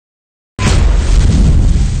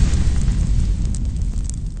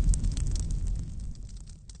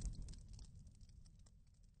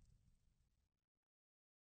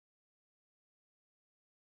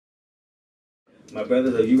My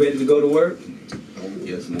brothers, are you ready to go to work?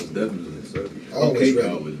 Yes, most definitely, sir. Always ready.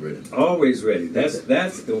 Always ready. Always ready.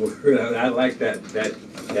 That's the word. I like that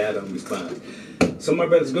response. So, my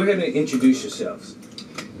brothers, go ahead and introduce yourselves.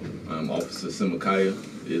 I'm Officer Semachiah,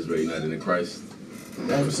 Israel United in Christ.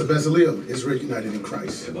 Officer Bezalel, Israel United in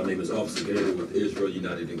Christ. And my name is Officer Gator with Israel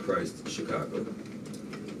United in Christ, Chicago.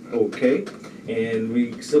 Okay, and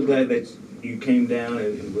we're so glad that you came down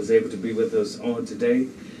and was able to be with us on today.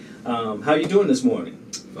 How you doing this morning?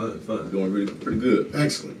 Fine. Doing really pretty good.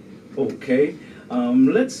 Excellent. Okay,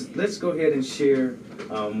 let's go ahead and share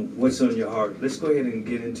what's on your heart. Let's go ahead and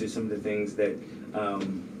get into some of the things that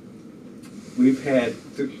we've had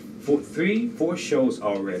 4 shows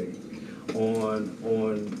already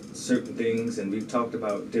on certain things, and we've talked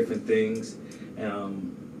about different things.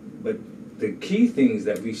 But the key things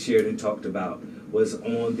that we shared and talked about was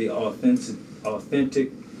on the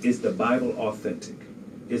authentic. Is the Bible authentic?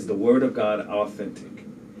 Is the Word of God authentic?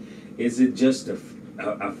 Is it just a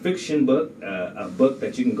fiction book, a book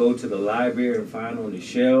that you can go to the library and find on the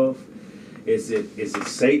shelf? Is it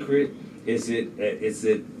sacred? Is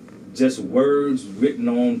it just words written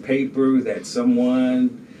on paper that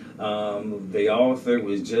someone, the author,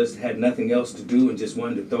 had nothing else to do and just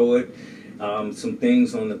wanted to throw it? Some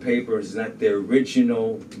things on the paper is not the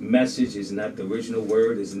original message, is not the original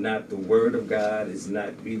word, is not the Word of God, is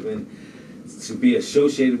not even to be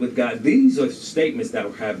associated with God. These are statements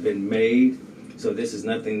that have been made, so this is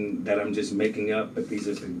nothing that I'm just making up, but these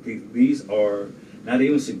are not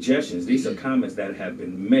even suggestions. These are comments that have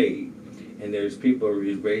been made, and there's people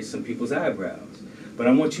who raised some people's eyebrows. But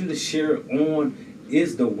I want you to share on,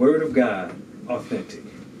 is the Word of God authentic?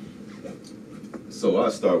 So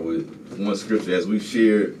I'll start with one scripture. As we've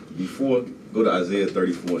shared before, go to Isaiah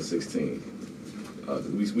 34:16.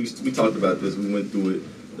 We talked about this. We went through it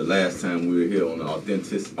the last time we were here on the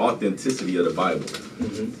authenticity of the Bible.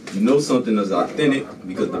 Mm-hmm. You know something is authentic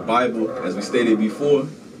because the Bible, as we stated before,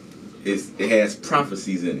 it has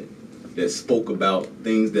prophecies in it that spoke about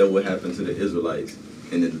things that would happen to the Israelites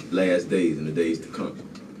in the last days, in the days to come.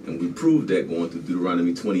 And we proved that going through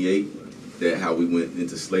Deuteronomy 28, that how we went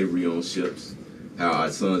into slavery on ships, how our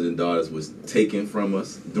sons and daughters was taken from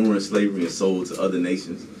us during slavery and sold to other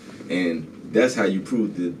nations. And that's how you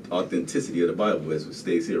prove the authenticity of the Bible, as it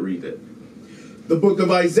states here. Read that. The book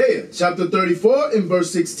of Isaiah, chapter 34 and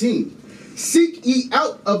verse 16. Seek ye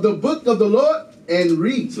out of the book of the Lord and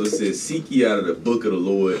read. So it says, seek ye out of the book of the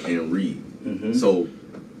Lord and read. Mm-hmm. So,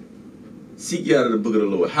 seek ye out of the book of the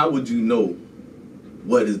Lord. How would you know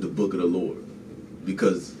what is the book of the Lord?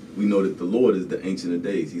 Because we know that the Lord is the Ancient of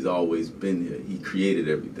Days. He's always been here. He created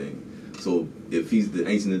everything. So if he's the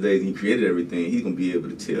Ancient of Days and he created everything, he's going to be able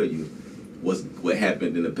to tell you what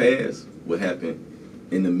happened in the past, what happened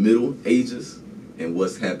in the Middle Ages, and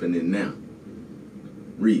what's happening now.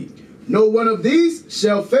 Read. No one of these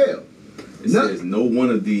shall fail. It says no one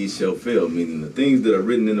of these shall fail, meaning the things that are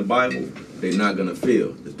written in the Bible, they're not going to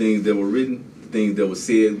fail. The things that were written, the things that were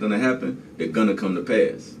said going to happen, they're going to come to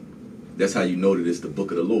pass. That's how you know that it's the book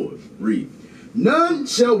of the Lord. Read. None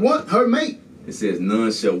shall want her mate. It says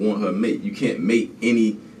none shall want her mate. You can't mate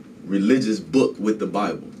any religious book with the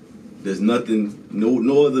Bible. There's nothing,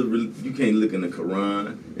 no other, you can't look in the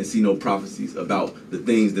Quran and see no prophecies about the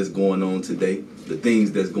things that's going on today, the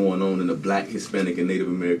things that's going on in the Black, Hispanic, and Native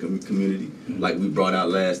American community. Mm-hmm. Like we brought out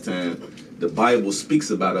last time, the Bible speaks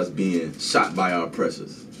about us being shot by our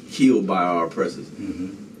oppressors, killed by our oppressors.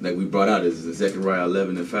 Mm-hmm. Like we brought out is in Zechariah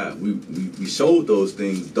 11 and 5. We showed those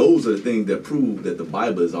things. Those are the things that prove that the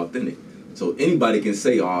Bible is authentic. So anybody can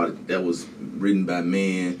say, oh, that was written by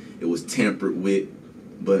man, it was tampered with.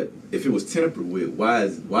 But if it was tampered with, why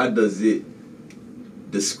does it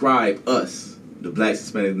describe us, the Blacks,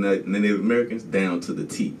 Hispanic, and Native Americans, down to the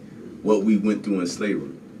T? What we went through in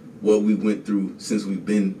slavery, what we went through since we've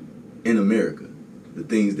been in America, the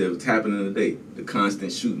things that was happening today, the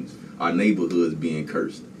constant shootings, our neighborhoods being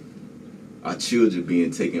cursed, our children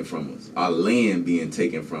being taken from us, our land being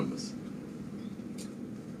taken from us.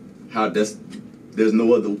 That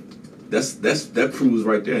proves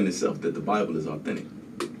right there in itself that the Bible is authentic.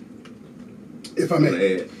 If I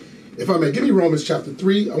may, give me Romans chapter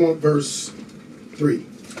 3. I want verse 3.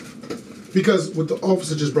 Because what the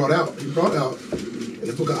officer just brought out, he brought out in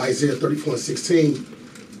the book of Isaiah 34:16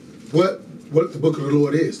 what the book of the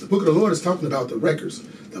Lord is. The book of the Lord is talking about the records,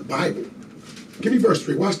 the Bible. Give me verse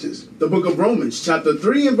 3. Watch this. The book of Romans, chapter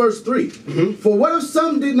 3 and verse 3. Mm-hmm. For what if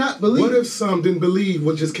some did not believe? What if some didn't believe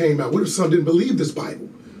what just came out? What if some didn't believe this Bible?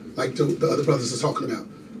 Like the other brothers are talking about.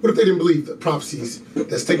 What if they didn't believe the prophecies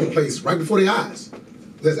that's taking place right before their eyes?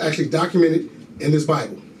 That's actually documented in this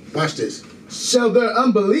Bible. Watch this. Shall their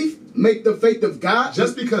unbelief make the faith of God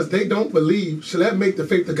Just because they don't believe, shall that make the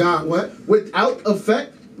faith of God what? without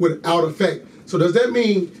effect? Without effect. So does that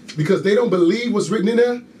mean because they don't believe what's written in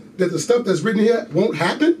there, that the stuff that's written here won't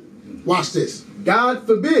happen? Watch this. God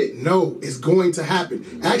forbid. No, it's going to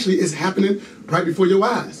happen. Actually, it's happening right before your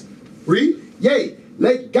eyes. Read. Yea,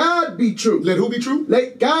 let God be true. Let who be true?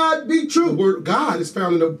 Let God be The true. word God is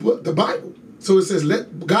found in the book, the Bible. So it says,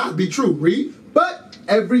 let God be true. Read. But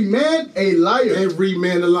every man a liar. Every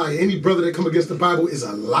man a liar. Any brother that come against the Bible is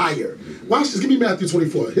a liar. Watch this. Give me Matthew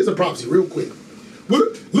 24. Here's a prophecy real quick.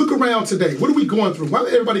 Look around today. What are we going through? Why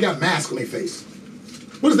everybody got masks on their face?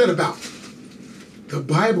 What is that about? The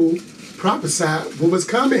Bible prophesied what was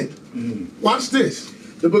coming. Watch this.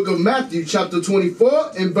 The book of Matthew, chapter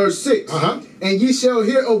 24, and verse 6. And ye shall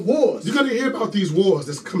hear of wars. You're going to hear about these wars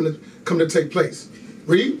that's coming to take place.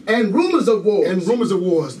 Read. And rumors of wars. And rumors of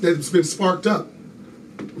wars that's been sparked up.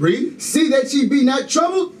 Read. See that ye be not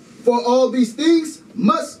troubled, for all these things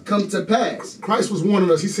must come to pass. Christ was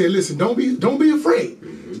warning us. He said, listen, don't be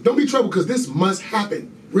afraid. Don't be troubled, because this must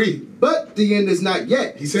happen. Read. But the end is not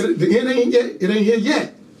yet. He said the end ain't yet. It ain't here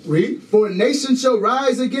yet. Read. For nation shall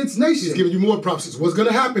rise against nation. He's giving you more prophecies. What's going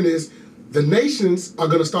to happen is the nations are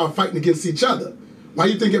going to start fighting against each other. Why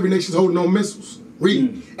do you think every nation's holding on missiles?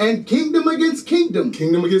 Read. And kingdom against kingdom.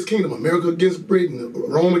 Kingdom against kingdom. America against Britain.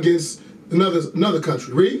 Rome against another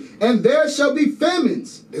country. Read. And there shall be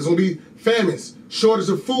famines. There's going to be famines, shortage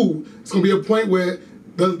of food. It's going to be a point where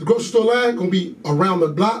the grocery store line going to be around the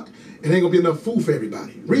block, and ain't going to be enough food for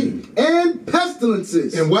everybody. Read. And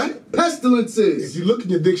pestilences. And what? Pestilences. If you look in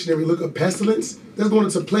your dictionary, look up pestilence, that's going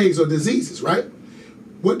into plagues or diseases, right?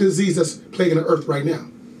 What disease is plaguing the earth right now?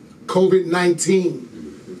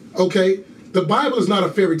 COVID-19. Okay? The Bible is not a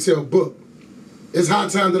fairy tale book. It's high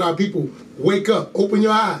time that our people wake up, open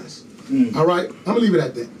your eyes. All right? I'm going to leave it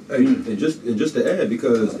at that. Hey, and just to add,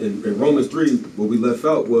 because in Romans 3, what we left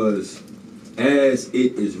out was, as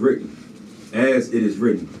it is written. As it is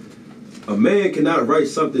written. A man cannot write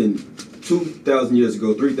something 2,000 years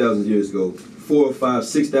ago, 3,000 years ago, 4, 5,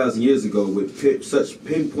 6,000 years ago with such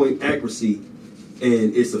pinpoint accuracy,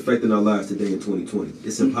 and it's affecting our lives today in 2020.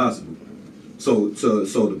 It's impossible. So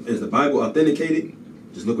is the Bible authenticated?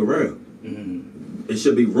 Just look around. It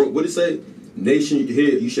should be, what did it say? Nation,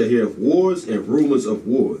 you shall hear of wars and rumors of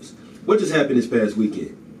wars. What just happened this past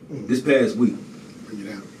weekend? This past week? Bring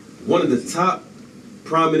it out. One of the top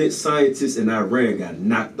prominent scientists in Iran got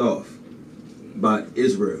knocked off by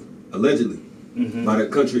Israel, allegedly, by the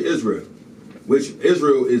country Israel, which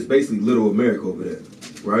Israel is basically little America over there,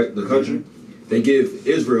 right? The country. They give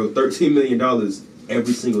Israel $13 million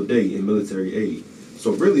every single day in military aid.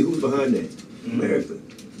 So really, who's behind that? America.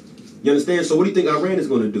 You understand? So what do you think Iran is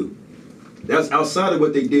going to do? That's outside of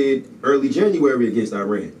what they did early January against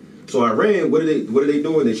Iran. So Iran, what are they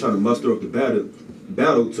doing? They're trying to muster up the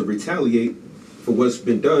battle to retaliate for what's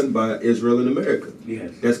been done by Israel and America.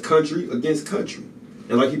 Yes. That's country against country.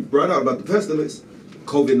 And like you brought out about the pestilence,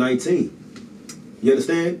 COVID-19. You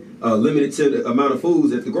understand? Limited to the amount of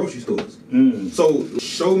foods at the grocery stores. So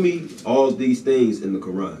show me all these things in the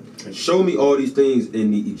Quran. Show me all these things in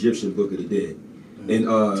the Egyptian Book of the Dead. In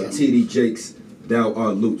T.D. Jakes' Thou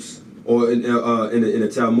Art Loose. Or in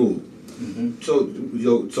the Talmud.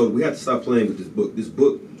 So we have to stop playing with this book. This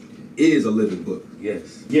book is a living book.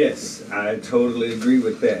 Yes, I totally agree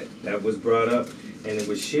with that. That was brought up, and it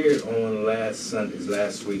was shared on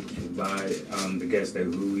last week by the guest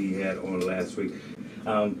who we had on last week.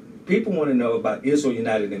 People want to know about Israel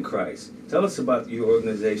United in Christ. Tell us about your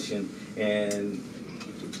organization and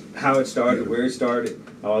how it started, where it started,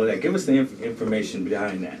 all of that. Give us the information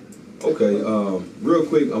behind that. Okay, real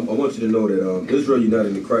quick, I want you to know that Israel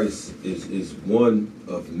United in Christ is one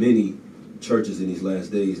of many churches in these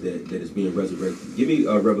last days that is being resurrected. Give me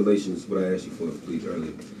Revelations, what I asked you for, please,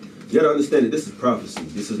 earlier. You got to understand that this is prophecy.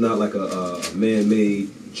 This is not like a man-made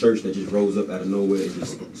church that just rose up out of nowhere and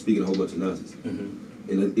just speaking a whole bunch of nonsense.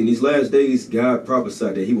 In these last days, God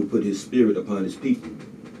prophesied that he would put his spirit upon his people,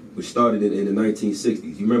 which started in the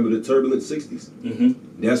 1960s. You remember the turbulent 60s?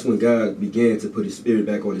 That's when God began to put his spirit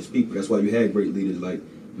back on his people. That's why you had great leaders like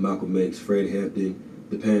Malcolm X, Fred Hampton,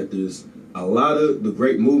 the Panthers. A lot of the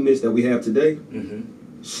great movements that we have today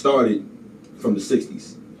started from the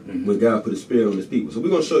 60s when God put his spirit on his people. So we're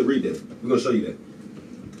going to read that. We're going to show you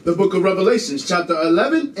that. The book of Revelations, chapter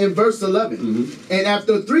 11 and verse 11. And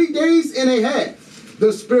after 3 days and a half,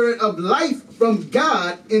 the spirit of life from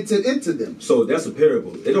God entered into them. So that's a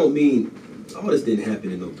parable. It don't mean all this didn't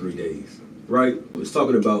happen in those 3 days, right? It's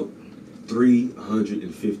talking about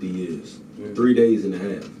 350 years, 3 days and a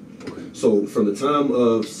half. So from the time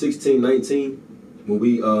of 1619, when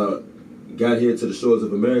we got here to the shores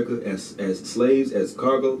of America as slaves, as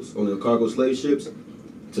cargoes, on the cargo slave ships,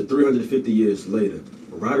 to 350 years later,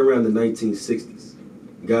 right around the 1960s.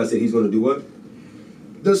 God said he's going to do what?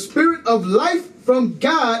 The spirit of life from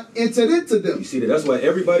God entered into them. You see that? That's why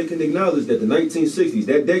everybody can acknowledge that the 1960s,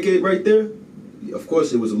 that decade right there, of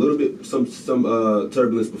course, it was a little bit, some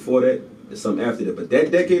turbulence before that and some after that. But that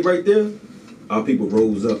decade right there, our people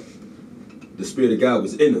rose up. The Spirit of God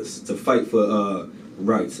was in us to fight for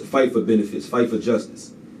rights, to fight for benefits, fight for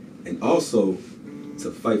justice, and also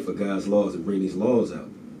to fight for God's laws and bring these laws out.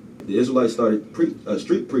 The Israelites started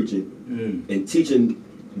street preaching and teaching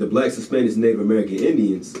the blacks, Hispanics, Native American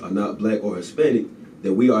Indians are not black or Hispanic,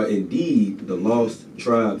 that we are indeed the lost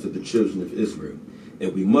tribes of the children of Israel.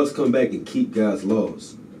 And we must come back and keep God's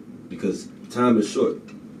laws because time is short.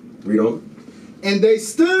 Read on. And they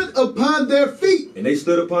stood upon their feet. And they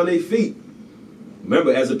stood upon their feet.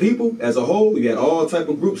 Remember, as a people, as a whole, we had all type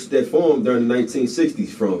of groups that formed during the 1960s,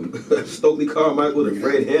 from Stokely Carmichael to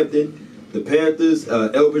Fred Hampton, the Panthers,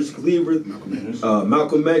 Elbridge Cleaver,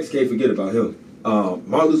 Malcolm X, can't forget about him.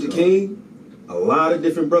 Martin Luther King, a lot of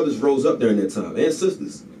different brothers rose up during that time, and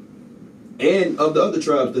sisters. And of the other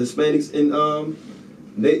tribes, the Hispanics and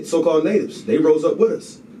so-called natives, they rose up with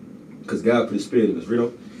us because God put his spirit in us. Read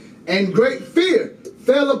on. And great fear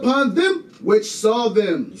fell upon them which saw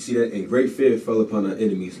them. You see that? And great fear fell upon our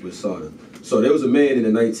enemies which saw them. So there was a man in the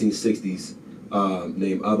 1960s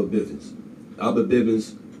named Abba Bivens. Abba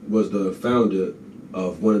Bivens was the founder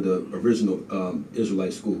of one of the original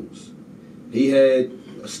Israelite schools. He had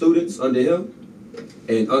students under him,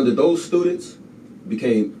 and under those students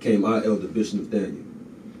came our elder, Bishop Nathaniel.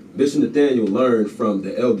 Bishop Nathaniel learned from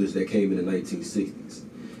the elders that came in the 1960s.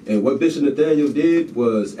 And what Bishop Nathaniel did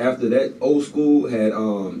was, after that old school had,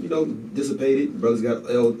 dissipated, brothers got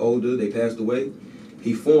older, they passed away,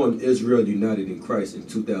 he formed Israel United in Christ in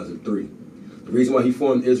 2003. The reason why he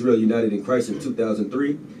formed Israel United in Christ in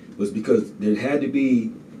 2003 was because there had to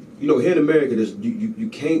be, here in America, you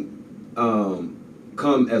can't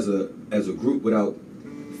come as a group without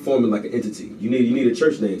forming like an entity. You need a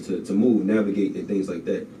church name to move, navigate, and things like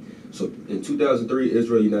that. So in 2003,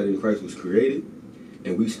 Israel United in Christ was created,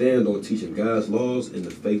 and we stand on teaching God's laws in the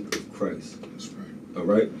faith of Christ. That's right. All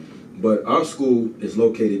right? But our school is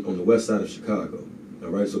located on the west side of Chicago. All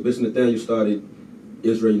right? So Bishop Nathaniel started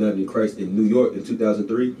Israel United in Christ in New York in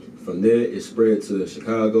 2003. From there, it spread to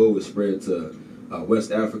Chicago, it spread to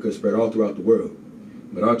West Africa, it spread all throughout the world.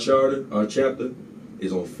 But our chapter,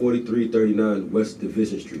 is on 4339 West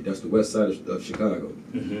Division Street. That's the west side of Chicago.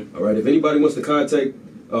 All right? If anybody wants to contact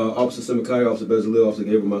Officer Semachiah, Officer Bezalel, Officer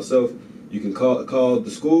Gabriel, myself, you can call the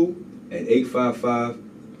school at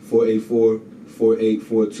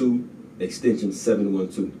 855-484-4842, extension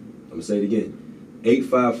 712. I'm going to say it again.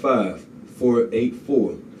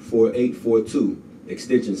 855-484-4842,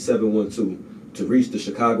 extension 712, to reach the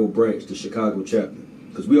Chicago branch, the Chicago chapter.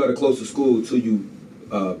 Because we are the closest school to you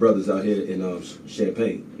brothers out here in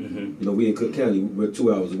Champaign. We in Cook County, we're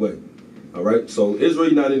 2 hours away. All right? So Israel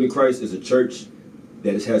United in Christ is a church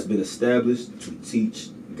that has been established to teach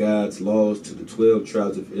God's laws to the 12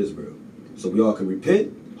 tribes of Israel. So we all can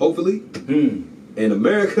repent, hopefully. And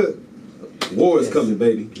America, war is coming,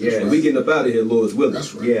 baby. Yes. And we getting up out of here, Lord's willing.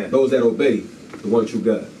 That's right. Yeah. Those that obey the one true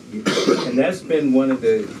God. And that's been one of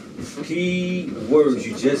the key words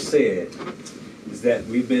you just said, is that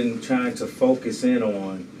we've been trying to focus in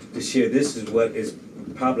on to share. This is what is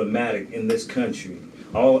problematic in this country.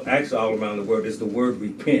 All around the world is the word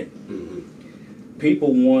repent.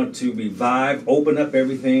 People want to revive, open up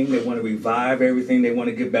everything. They want to revive everything. They want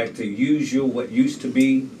to get back to usual, what used to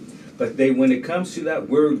be. But when it comes to that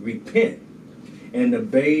word repent and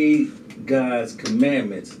obey God's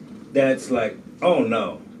commandments, that's like, oh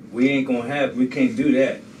no, we can't do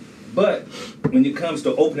that. But when it comes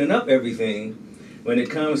to opening up everything, when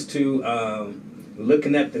it comes to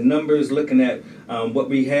looking at the numbers, looking at what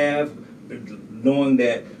we have, knowing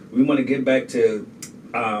that we want to get back to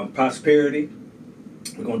prosperity,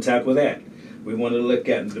 we're going to tackle that. We want to look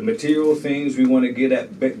at the material things. We want to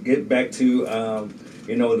get back to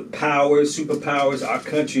the powers, superpowers. Our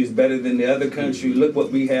country is better than the other country. Look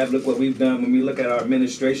what we have. Look what we've done. When we look at our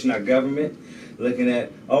administration, our government, looking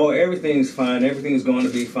at, everything's fine. Everything's going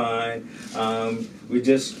to be fine. We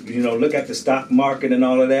just, look at the stock market and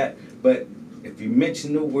all of that. But if you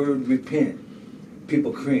mention the word repent,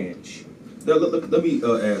 people cringe. Now, let me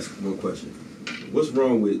ask one question. What's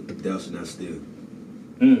wrong with thou shalt not steal?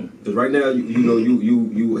 Because right now,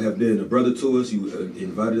 you have been a brother to us. You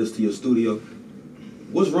invited us to your studio.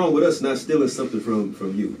 What's wrong with us not stealing something from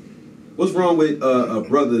you? What's wrong with a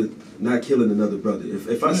brother not killing another brother?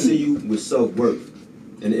 If I see you with self-worth,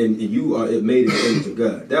 and you are made in the image of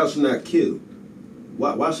God. Thou shalt not kill.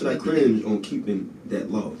 Why should I cringe on keeping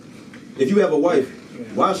that law? If you have a wife,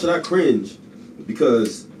 why should I cringe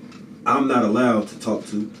because I'm not allowed to talk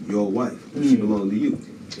to your wife if she belongs to you?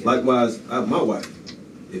 Likewise, my wife.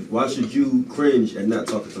 Why should you cringe at not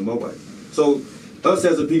talking to my wife? So, us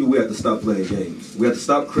as a people, we have to stop playing games. We have to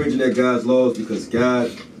stop cringing at God's laws because God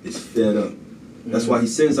is fed up. That's why he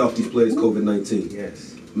sends off these plagues, COVID-19.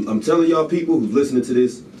 Yes. I'm telling y'all people who's listening to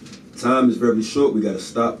this, time is very short. We got to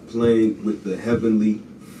stop playing with the Heavenly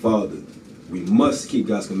Father. We must keep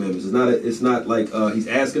God's commandments. It's not like he's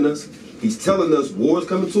asking us. He's telling us war is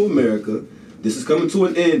coming to America. This is coming to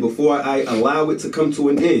an end. Before I allow it to come to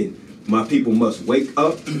an end, my people must wake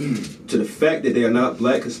up to the fact that they are not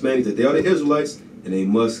black Hispanics, that they are the Israelites, and they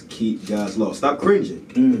must keep God's law. Stop cringing.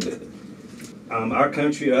 Our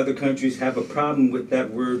country, other countries have a problem with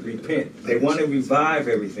that word repent. They want to revive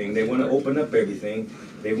everything. They want to open up everything.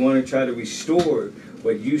 They want to try to restore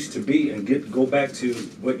what used to be and go back to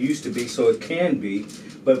what used to be so it can be.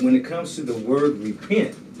 But when it comes to the word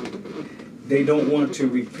repent, they don't want to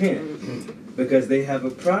repent because they have a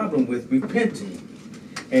problem with repenting.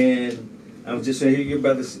 And I was just saying, hear your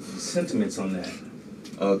brother's sentiments on that.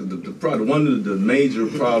 One of the major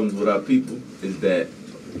problems with our people is that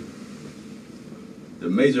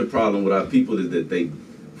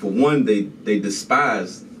they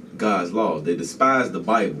despise God's laws. They despise the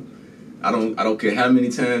Bible. I don't care how many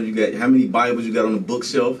times you got, how many Bibles you got on the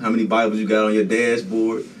bookshelf, how many Bibles you got on your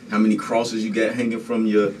dashboard, how many crosses you got hanging from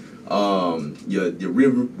your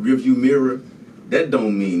rearview mirror. That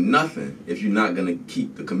don't mean nothing if you're not gonna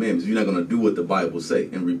keep the commandments. If you're not gonna do what the Bible say.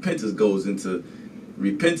 And repentance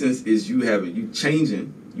is you having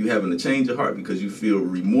a change of heart because you feel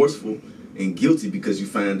remorseful and guilty because you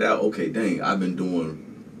find out, okay, dang, I've been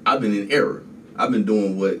in error. I've been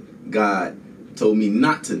doing what God told me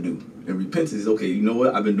not to do. And repentance is, okay, you know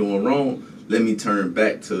what? I've been doing wrong. Let me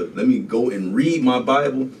go and read my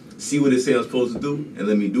Bible, see what it says I'm supposed to do, and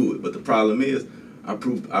let me do it. But the problem is, our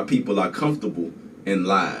people are comfortable in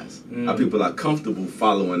lies. Our people are comfortable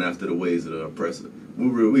following after the ways of the oppressor.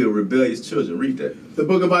 We are rebellious children. Read that. The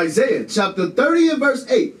book of Isaiah, chapter 30 and verse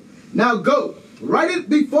 8. Now go, write it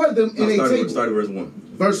before them in a table. Start at verse 1.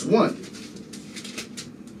 Verse 1.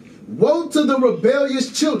 Woe to the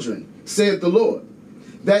rebellious children, saith the Lord,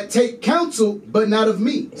 that take counsel, but not of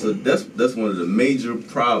me. So that's one of the major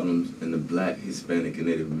problems in the black, Hispanic, and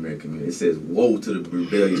Native American community. It says, woe to the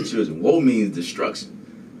rebellious children. Woe means destruction.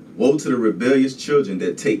 Woe to the rebellious children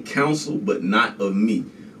that take counsel, but not of me.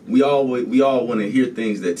 We all want to hear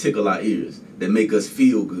things that tickle our ears, that make us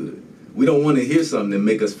feel good. We don't want to hear something that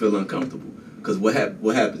make us feel uncomfortable. Because what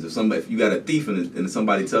happens if you got a thief and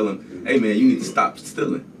somebody tell them, hey man, you need to stop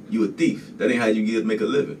stealing. You a thief. That ain't how you make a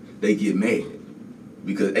living. They get mad.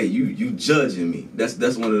 Because, hey, you judging me.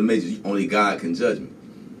 That's one of the majors. Only God can judge me.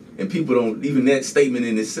 And people don't, even that statement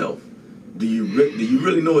in itself, do you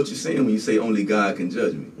really know what you're saying when you say only God can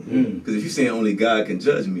judge me? Because if you're saying only God can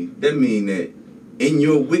judge me, that means that in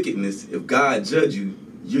your wickedness, if God judge you,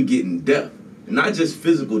 you're getting death. And not just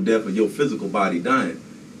physical death of your physical body dying.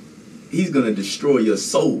 He's going to destroy your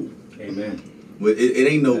soul. Amen. But it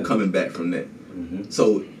ain't no coming back from that.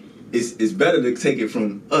 So it's better to take it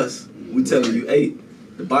from us. We telling you, hey,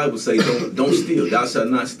 the Bible say don't steal. Thou shalt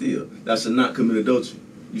not steal. Thou shalt not commit adultery.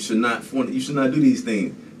 You should not do these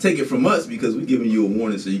things. Take it from us because we're giving you a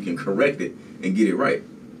warning so you can correct it and get it right.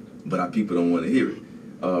 But our people don't want to hear it.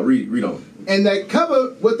 Read on. And that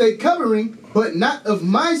cover what they covering, but not of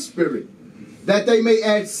my spirit, that they may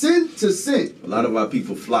add sin to sin. A lot of our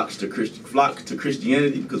people flock to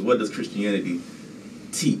Christianity because what does Christianity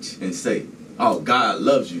teach and say? Oh, God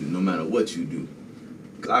loves you no matter what you do.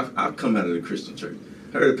 I've come out of the Christian church.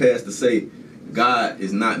 I heard a pastor say, God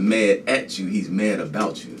is not mad at you, he's mad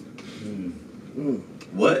about you.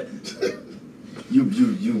 What?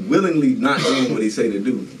 You willingly not doing what he say to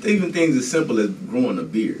do. Even things as simple as growing a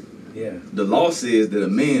beard. Yeah. The law says that a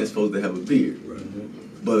man is supposed to have a beard.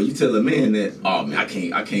 But you tell a man that, oh man,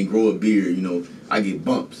 I can't grow a beard, I get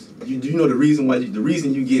bumps. You know the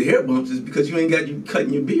reason you get hair bumps is because you ain't got you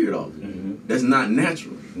cutting your beard off. That's not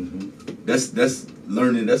natural. That's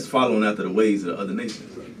learning, that's following after the ways of the other nations.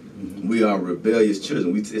 We are rebellious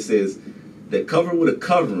children. It says that cover with a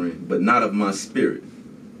covering, but not of my spirit.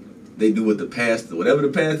 They do what whatever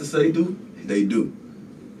the pastor say do, they do.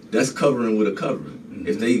 That's covering with a covering.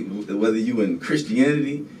 Whether you in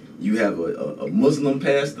Christianity, you have a Muslim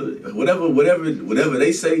pastor, whatever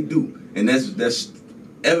they say, do. And that's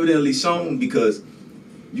evidently shown because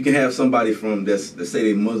you can have somebody that say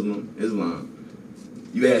they Muslim, Islam.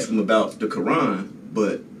 You ask them about the Quran,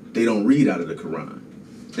 but they don't read out of the Quran.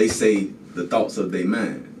 they say the thoughts of their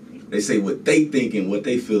mind. They say what they think and what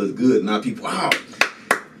they feel is good. Now people, oh,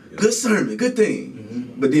 good sermon, good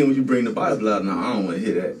thing. But then when you bring the Bible out, no, I don't want to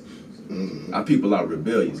hear that. Our people are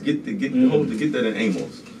rebellious. Get that in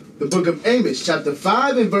Amos. The book of Amos, chapter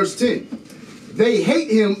 5 and verse 10. They hate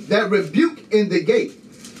him that rebuke in the gate,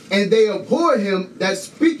 and they abhor him that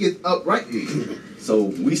speaketh uprightly. So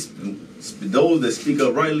those that speak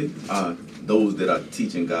uprightly are those that are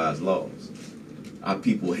teaching God's laws. Our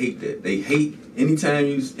people hate that. They hate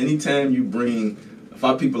anytime you bring, if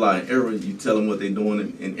our people are in error, you tell them what they're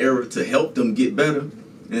doing in error to help them get better.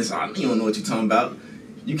 And it's like, you don't know what you're talking about.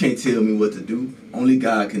 You can't tell me what to do. Only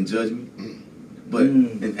God can judge me. But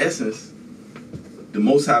in essence, the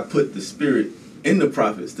Most High put the Spirit in the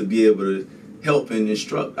prophets to be able to help and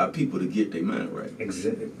instruct our people to get their mind right.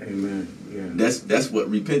 Exactly. Amen. Yeah. That's what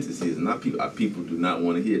repentance is. And our people do not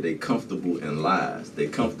want to hear. They're comfortable in lies. They're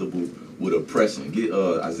comfortable with oppression. Get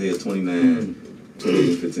Isaiah 29,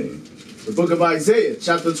 15. The book of Isaiah,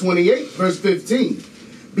 chapter 28, verse 15.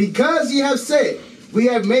 Because ye have said, we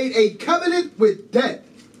have made a covenant with death,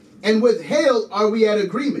 and with hell are we at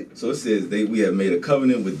agreement. So it says we have made a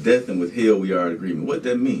covenant with death, and with hell we are at agreement. What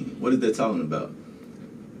that mean? What is that talking about?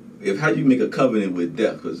 How do you make a covenant with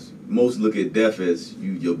death? Because most look at death as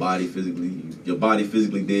your body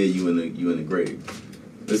physically dead, you in the grave.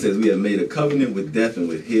 It says we have made a covenant with death, and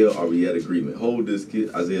with hell are we at agreement. Hold this,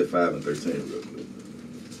 kid, Isaiah 5 and 13 real quick.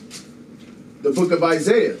 The book of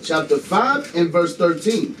Isaiah, chapter 5 and verse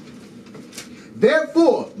 13.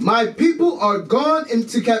 Therefore, my people are gone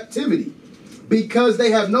into captivity, because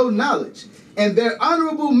they have no knowledge, and their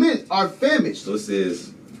honorable men are famished. So it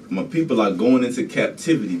says, my people are going into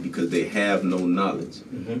captivity because they have no knowledge.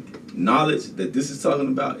 Knowledge that this is talking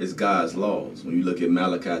about is God's laws. When you look at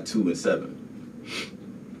Malachi 2 and 7.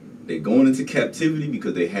 They're going into captivity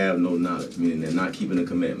because they have no knowledge, meaning they're not keeping the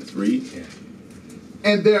commandments. Read. Yeah.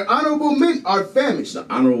 And their honorable men are famished. The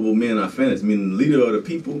honorable men are famished, meaning the leader of the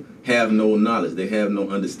people have no knowledge. They have no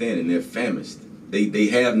understanding. They're famished. They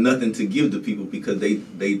have nothing to give to people because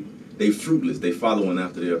they fruitless. They following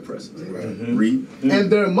after their oppressors. Read.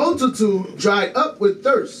 And their multitude dried up with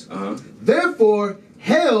thirst. Therefore,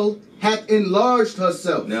 hell hath enlarged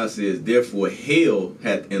herself. Now it says, therefore, hell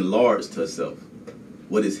hath enlarged herself.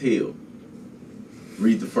 What is hell?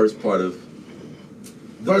 Read the first part of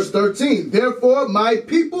verse 13. Therefore, my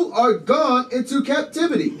people are gone into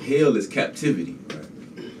captivity. Hell is captivity,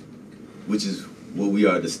 which is what we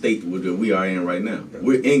are, the state that we are in right now.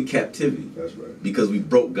 We're in captivity. That's right. Because we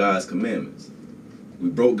broke God's commandments. We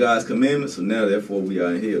broke God's commandments, so now therefore we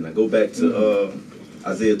are in hell. Now go back to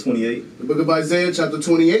Isaiah 28. The book of Isaiah chapter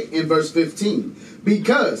 28 and verse 15.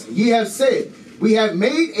 Because ye have said, we have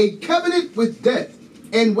made a covenant with death,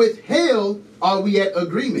 and with hell are we at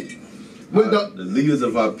agreement. When the leaders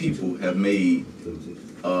of our people have made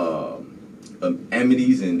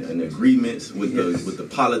amities and agreements with the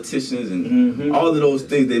politicians and all of those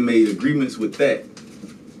things. They made agreements with that,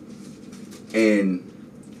 and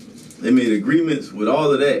they made agreements with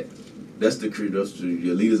all of that. That's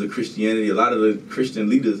your leaders of Christianity. A lot of the Christian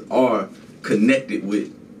leaders are connected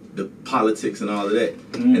with the politics and all of that,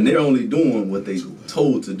 and they're only doing what they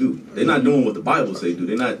told to do. They're not doing what the Bible say do.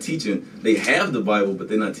 They're not teaching. They have the Bible, but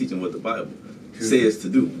they're not teaching what the Bible says to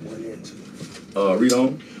do. Read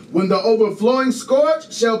on. When the overflowing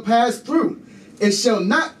scourge shall pass through, it shall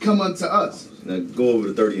not come unto us. Now go over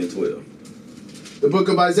to 30 and 12. The book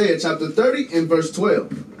of Isaiah chapter 30 and verse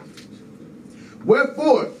 12.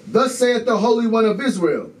 Wherefore, thus saith the Holy One of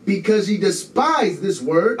Israel, because ye despise this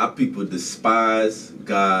word. Our people despise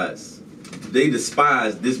they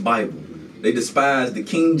despise this Bible. They despise the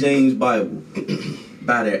King James Bible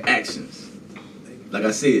by their actions. Like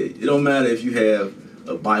I said, it don't matter if you have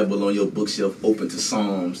a Bible on your bookshelf open to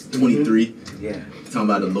Psalms 23. Talking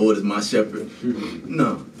about the Lord is my shepherd.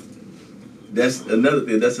 No. That's another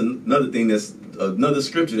thing. That's another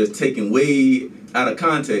scripture that's taken way out of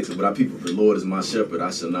context. But our people, the Lord is my shepherd,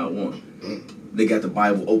 I shall not want. They got the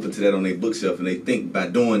Bible open to that on their bookshelf, and they think by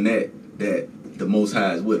doing that the Most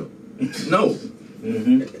High is with them. No.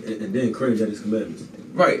 And then cringe at His commandments.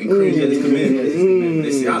 Right, and cringe at His commandments.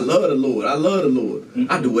 They say, I love the Lord. I love the Lord.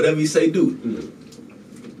 I do whatever He say do.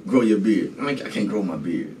 Grow your beard. I can't grow my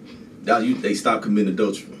beard. They stop committing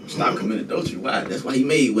adultery. Stop committing adultery. Why? That's why He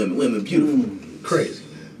made women. Women beautiful. Crazy.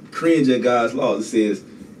 Cringe at God's law. It says,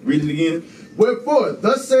 read it again. Wherefore,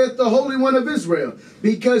 thus saith the Holy One of Israel,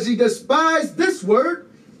 because ye despise this word,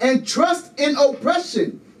 and trust in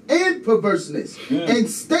oppression and perverseness, and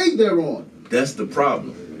stay thereon. That's the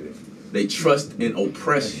problem. They trust in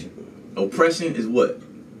oppression. Oppression is what?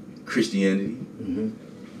 Christianity,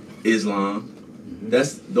 Islam,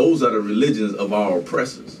 Those are the religions of our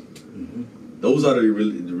oppressors. Those are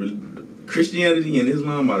the Christianity and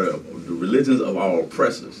Islam are the religions of our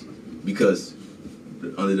oppressors, because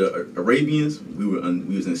under the Arabians we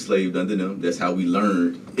was enslaved under them. That's how we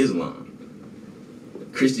learned Islam.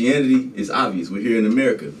 Christianity is obvious. We're here in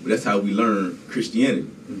America, but that's how we learn Christianity.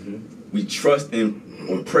 We trust in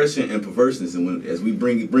oppression and perverseness, and as we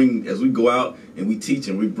go out and we teach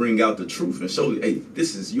and we bring out the truth and show you, hey,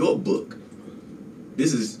 this is your book.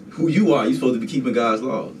 This is who you are. You're supposed to be keeping God's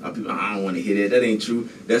laws. I don't want to hear that. That ain't true.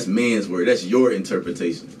 That's man's word. That's your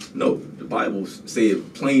interpretation. No, the Bible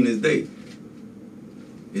said plain as day.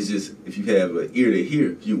 It's just if you have an ear to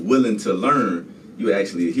hear, if you're willing to learn, you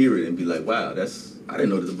actually hear it and be like, wow, I didn't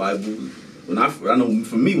know that the Bible. I know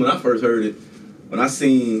for me, when I first heard it, when I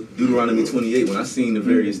seen Deuteronomy 28, when I seen the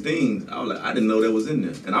various things, I was like, I didn't know that was in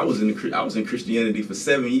there. And I was in Christianity for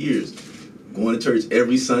 7 years, going to church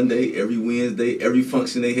every Sunday, every Wednesday, every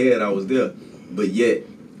function they had, I was there. But yet,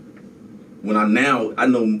 when I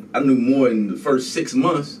knew more in the first 6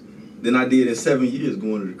 months than I did in 7 years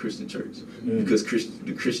going to the Christian church, because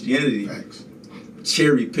the Christianity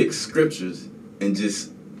cherry picks scriptures and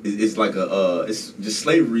just it's like it's just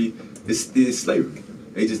slavery. It's slavery.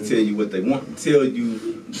 They just tell you what they want, tell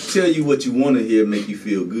you what you want to hear, make you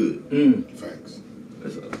feel good. Facts.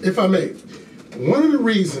 If I may, one of the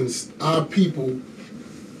reasons our people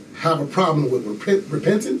have a problem with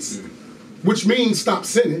repentance, which means stop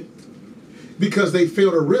sinning, because they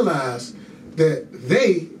fail to realize that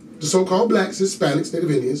they, the so-called blacks, Hispanics,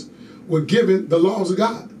 Native Indians, were given the laws of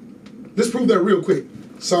God. Let's prove that real quick.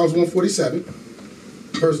 Psalms 147,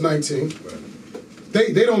 verse 19.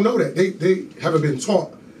 They don't know that. They haven't been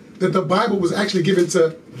taught that the Bible was actually given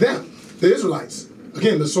to them, the Israelites.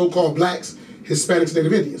 Again, the so-called blacks, Hispanics,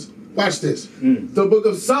 Native Indians. Watch this. The book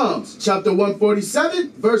of Psalms, chapter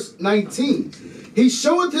 147, verse 19. He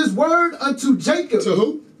showeth his word unto Jacob. To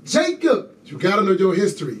who? Jacob. You got to know your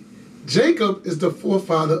history. Jacob is the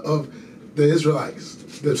forefather of the Israelites,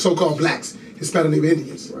 the so-called blacks, Hispanic, Native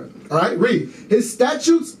Indians. Right. All right, read. His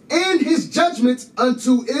statutes and his judgments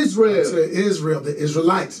unto Israel. To Israel, the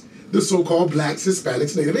Israelites, the so-called blacks,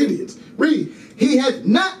 Hispanics, Native Indians. Read. He hath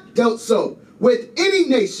not dealt so with any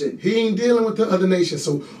nation. He ain't dealing with the other nations.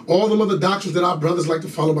 So all them other doctrines that our brothers like to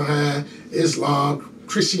follow behind, Islam,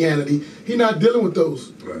 Christianity, he not dealing with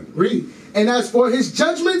those. Right. Read. And as for his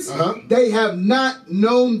judgments, they have not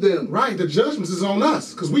known them. Right, the judgments is on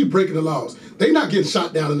us, because we breaking the laws. They not getting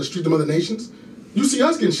shot down in the street, them other nations. You see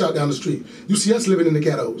us getting shot down the street. You see us living in the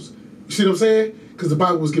ghettos. You see what I'm saying? Because the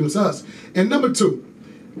Bible was given to us. And number two,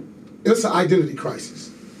 it's an identity crisis.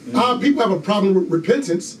 Our people have a problem with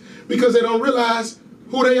repentance because they don't realize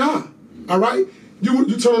who they are. All right?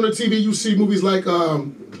 You turn on the TV, you see movies like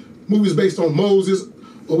movies based on Moses,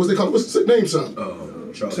 or what's they call it? What's the name, son?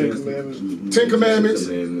 Ten Commandments. Ten Commandments.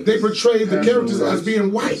 They portray the characters as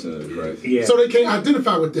being white. Yeah. So they can't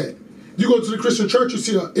identify with that. You go to the Christian church, you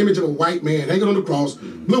see an image of a white man hanging on the cross,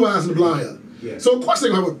 blue eyes and a blind eye. Yeah. So of course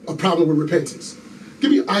they're going to have a problem with repentance.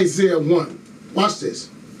 Give me Isaiah 1. Watch this.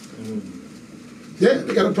 Yeah,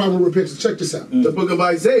 they got a problem with repentance. Check this out. The book of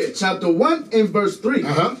Isaiah, chapter 1 and verse 3.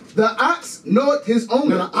 The ox knoweth his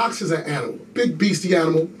owner. Now the ox is an animal, big beastie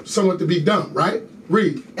animal, somewhat to be dumb, right?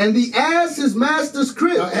 Read. And the ass his master's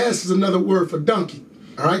crib. Now, ass is another word for donkey.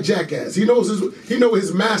 All right, jackass. He knows where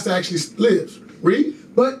his master actually lives. Read.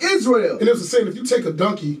 But Israel. And it was the same. If you take a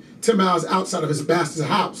donkey 10 miles outside of his master's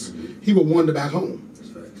house, he will wander back home.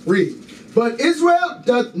 Read. But Israel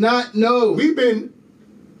doth not know. We've been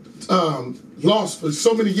lost for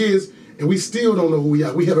so many years, and we still don't know who we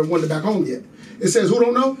are. We haven't wandered back home yet. It says, who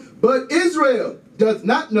don't know? But Israel doth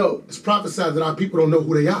not know. It's prophesied that our people don't know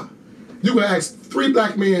who they are. You can ask 3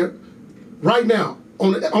 black men right now,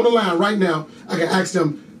 on the line right now, I can ask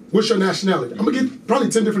them, what's your nationality? I'm going to get probably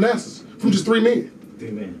 10 different answers from just 3 men.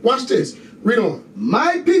 Amen. Watch this. Read on.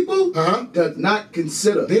 My people doth not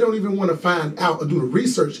consider. They don't even want to find out or do the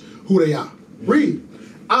research who they are. Read.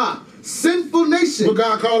 Sinful nation. What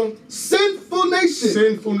God call them? Sinful nation.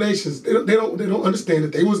 Sinful nations. They don't understand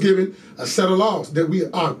that they was given a set of laws that we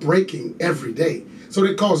are breaking every day. So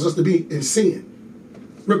that causes us to be in sin.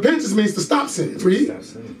 Repentance means to stop sinning. Read. Stop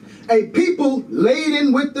sinning. A people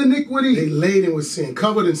laden with iniquity. They laden with sin,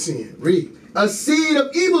 covered in sin. Read. A seed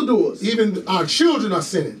of evildoers. Even our children are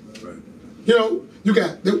sinning. Right. You know,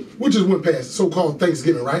 we just went past so-called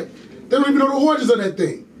Thanksgiving, right? They don't even know the origins of that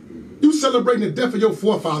thing. You celebrating the death of your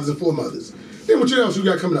forefathers and foremothers. Then what else you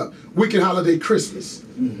got coming up? Wicked holiday Christmas.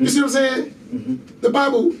 You see what I'm saying? The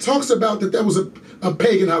Bible talks about that was a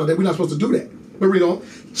pagan holiday. We're not supposed to do that. But read on.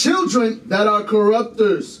 Children that are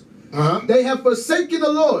corrupters, They have forsaken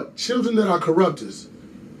the Lord. Children that are corrupters.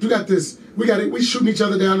 You got this. We shooting each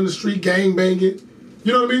other down in the street, gang banging.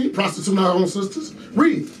 You know what I mean? Prostituting our own sisters.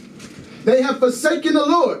 Read. They have forsaken the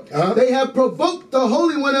Lord. They have provoked the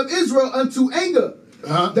Holy One of Israel unto anger.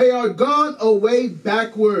 They are gone away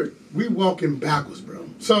backward. We walking backwards, bro.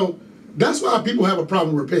 So that's why people have a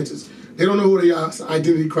problem with repentance. They don't know who they are. It's an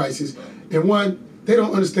identity crisis. And one, they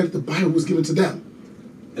don't understand that the Bible was given to them.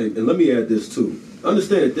 And let me add this too.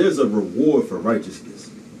 Understand that there's a reward for righteousness.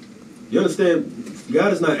 You understand?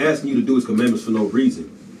 God is not asking you to do his commandments for no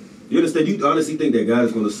reason. You understand? You honestly think that God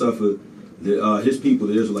is going to suffer his people,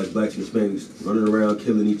 the Israelites, blacks and Hispanics, running around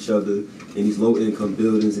killing each other in these low-income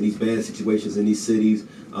buildings, in these bad situations in these cities?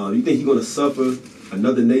 You think he's going to suffer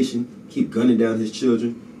another nation keep gunning down his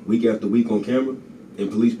children week after week on camera in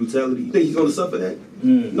police brutality? You think he's going to suffer that?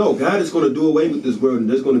 No, God is going to do away with this world, and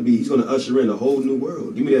he's going to usher in a whole new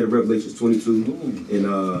world. Give me that in Revelation 22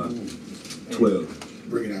 and 12.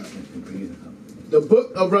 Bring it out. The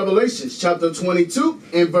book of Revelation, chapter 22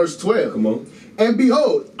 and verse 12. Come on. And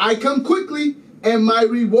behold, I come quickly, and my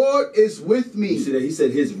reward is with me. You see that? He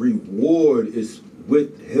said his reward is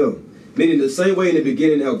with him. Meaning the same way in the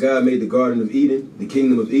beginning how God made the Garden of Eden, the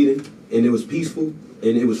Kingdom of Eden, and it was peaceful,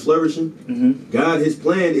 and it was flourishing. God, his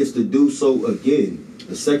plan is to do so again,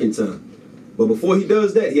 the second time. But before he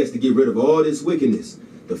does that, he has to get rid of all this wickedness.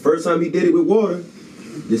 The first time he did it with water,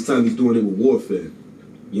 this time he's doing it with warfare.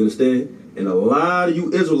 You understand? And a lot of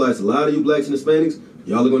you Israelites, a lot of you blacks and Hispanics,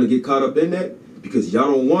 y'all are going to get caught up in that because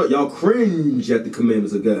y'all cringe at the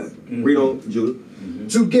commandments of God. Read on, Judah.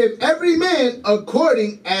 To give every man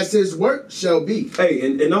according as his work shall be. Hey,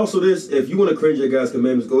 and also this, if you want to cringe at God's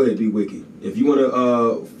commandments, go ahead, be wicked. If you want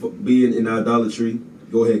to be in idolatry,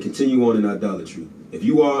 go ahead, continue on in idolatry. If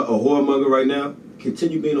you are a whoremonger right now,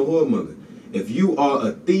 continue being a whoremonger. If you are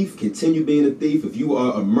a thief, continue being a thief. If you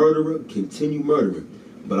are a murderer, continue murdering.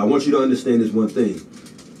 But I want you to understand this one thing.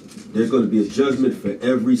 There's going to be a judgment for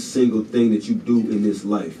every single thing that you do in this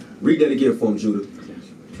life. Read that again for him, Judah.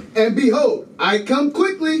 And behold, I come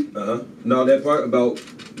quickly. Now that part about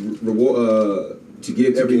reward, to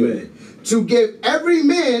give every man. To give every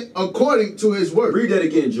man according to his work. Read that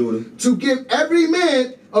again, Judah. To give every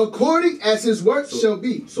man according as his work shall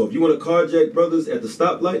be. So if you want to carjack brothers at the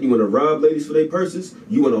stoplight, you want to rob ladies for their purses,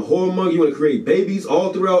 you want to whoremonger, you want to create babies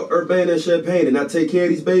all throughout Urbana and Champaign and not take care of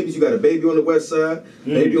these babies. You got a baby on the west side,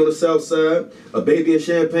 baby on the south side, a baby in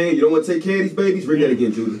Champaign. You don't want to take care of these babies? Read that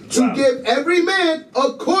again, Judah. To give every man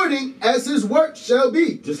according as his work shall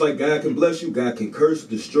be. Just like God can bless you, God can curse,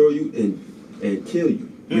 destroy you, and kill you.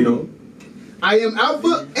 You know? I am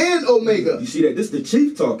Alpha and Omega. You see that? This is the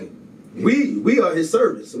chief talking. We are his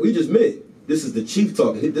servants. We just men. This is the chief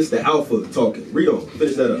talking. This is the alpha talking. Read on.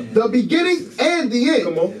 Finish that up. The beginning and the end.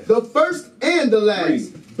 Come on. The first and the last.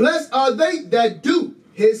 Read. Blessed are they that do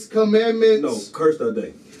his commandments. No, cursed are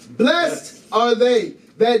they. Blessed are they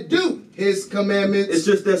that do his commandments. It's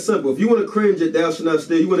just that simple. If you want to cringe at thou shalt not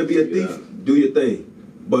steal, you want to be a thief, do your thing.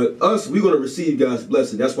 But us, we're going to receive God's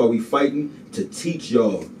blessing. That's why we fighting to teach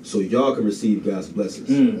y'all so y'all can receive God's blessings.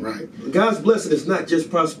 Right. God's blessing is not just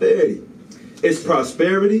prosperity. It's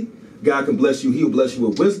prosperity. God can bless you. He will bless you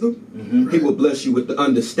with wisdom. He will bless you with the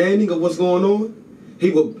understanding of what's going on.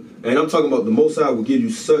 He will, and I'm talking about the Most High will give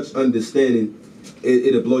you such understanding,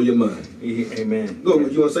 it'll blow your mind. Amen. Go,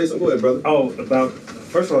 you want to say something? Go ahead, brother. Oh,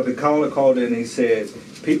 first of all, the caller called in and he said,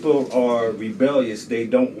 people are rebellious. They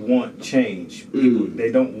don't want change.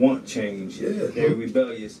 They don't want change. They're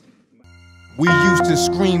rebellious. We used to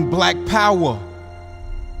scream black power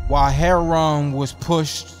while heroin was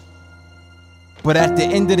pushed. But at the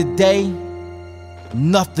end of the day,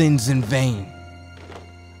 nothing's in vain.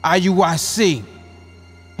 IUIC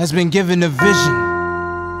has been given a vision.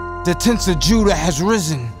 The tents of Judah has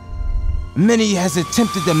risen. Many has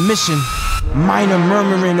attempted the mission. Minor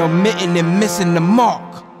murmuring, omitting, and missing the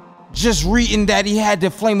mark. Just reading that he had the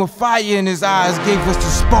flame of fire in his eyes gave us the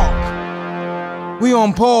spark. We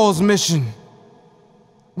on Paul's mission.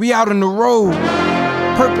 We out on the road,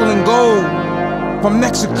 purple and gold. From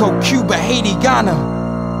Mexico, Cuba, Haiti,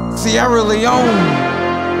 Ghana, Sierra Leone.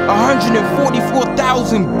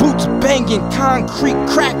 144,000 boots banging, concrete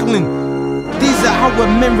crackling. These are our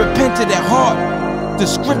men repented at heart. The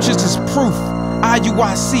scriptures is proof.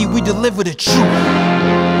 IUIC, we deliver the truth.